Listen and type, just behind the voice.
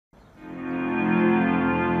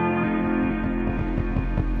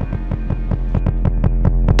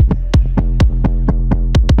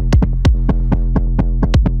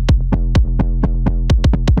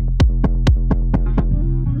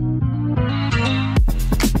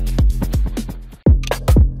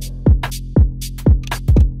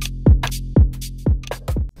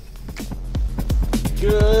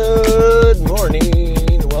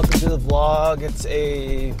vlog. It's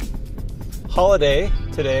a holiday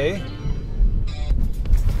today.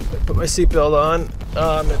 Put my seatbelt on.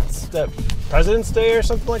 It's that President's Day or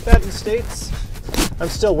something like that in the States. I'm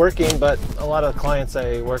still working, but a lot of the clients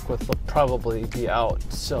I work with will probably be out.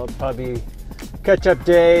 So it'll probably be catch-up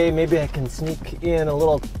day. Maybe I can sneak in a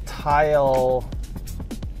little tile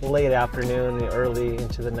late afternoon, early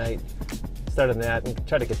into the night. Start on that and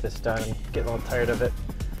try to get this done. I'm getting a little tired of it.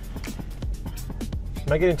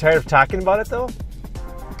 Am I getting tired of talking about it though?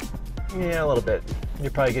 Yeah, a little bit.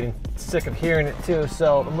 You're probably getting sick of hearing it too,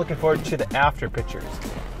 so I'm looking forward to the after pictures.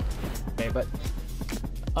 Okay, but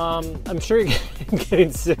I'm sure you're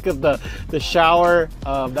getting sick of the shower.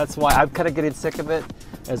 That's why I'm kind of getting sick of it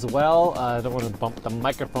as well. I don't want to bump the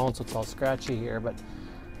microphone so it's all scratchy here, but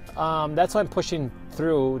that's why I'm pushing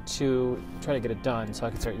through to try to get it done so I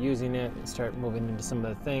can start using it and start moving into some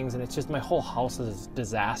of the things. And it's just my whole house is a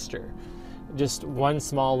disaster. Just one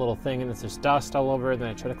small little thing and there's dust all over it, and then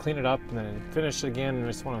I try to clean it up and then finish it again, and I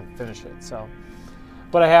just want to finish it. So,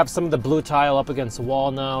 but I have some of the blue tile up against the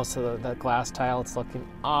wall now, so that glass tile, it's looking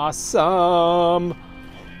awesome.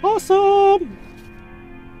 Awesome!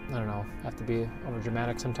 I don't know, I have to be over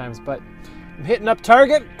dramatic sometimes, but I'm hitting up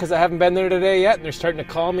Target because I haven't been there today yet, and they're starting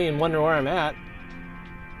to call me and wonder where I'm at.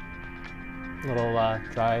 Little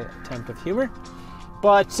dry attempt of humor.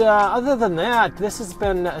 But other than that,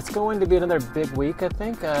 it's going to be another big week, I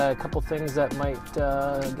think. A couple things that might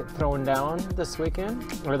get thrown down this weekend,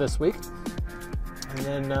 or this week. And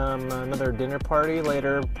then another dinner party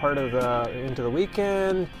later part of into the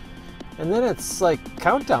weekend. And then it's like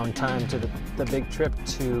countdown time to the big trip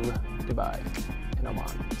to Dubai and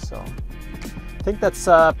Oman. So I think that's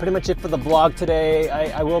pretty much it for the vlog today.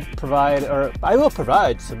 I will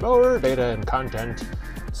provide some more data and content,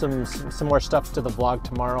 some more stuff to the vlog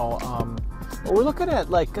tomorrow. But we're looking at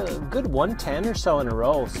like a good 110 or so in a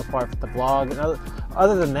row so far for the vlog. And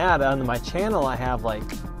other than that, on my channel I have like,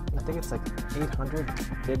 I think it's like 800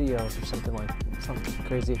 videos or something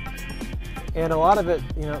crazy. And a lot of it,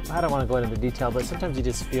 you know, I don't want to go into the detail, but sometimes you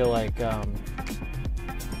just feel like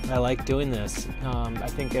I like doing this. I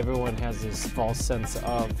think everyone has this false sense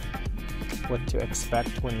of what to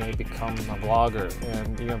expect when they become a vlogger,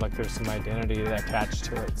 and you know, like there's some identity attached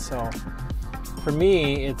to it. So for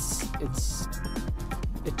me, it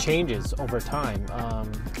changes over time.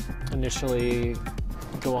 Initially,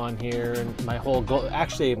 go on here, and my whole goal.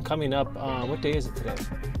 Actually, I'm coming up. What day is it today?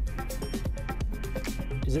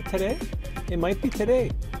 Is it today? It might be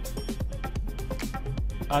today.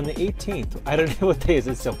 On the 18th. I don't know what day is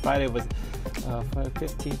it still. Friday was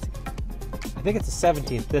 15th. I think it's the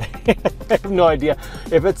 17th today. I have no idea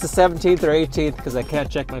if it's the 17th or 18th because I can't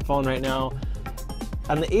check my phone right now.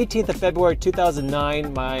 On the 18th of February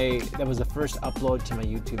 2009, that was the first upload to my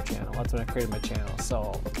YouTube channel. That's when I created my channel.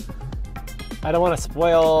 So I don't want to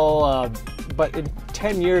spoil, but in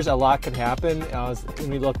 10 years a lot can happen. When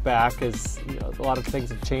we look back, as you know, a lot of things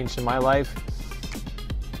have changed in my life.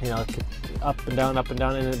 You know, up and down,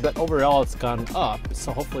 but overall it's gone up.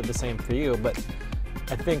 So hopefully the same for you. But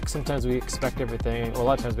I think sometimes we expect everything, or a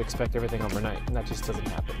lot of times we expect everything overnight, and that just doesn't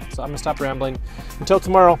happen. So I'm gonna stop rambling. Until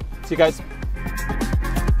tomorrow, see you guys.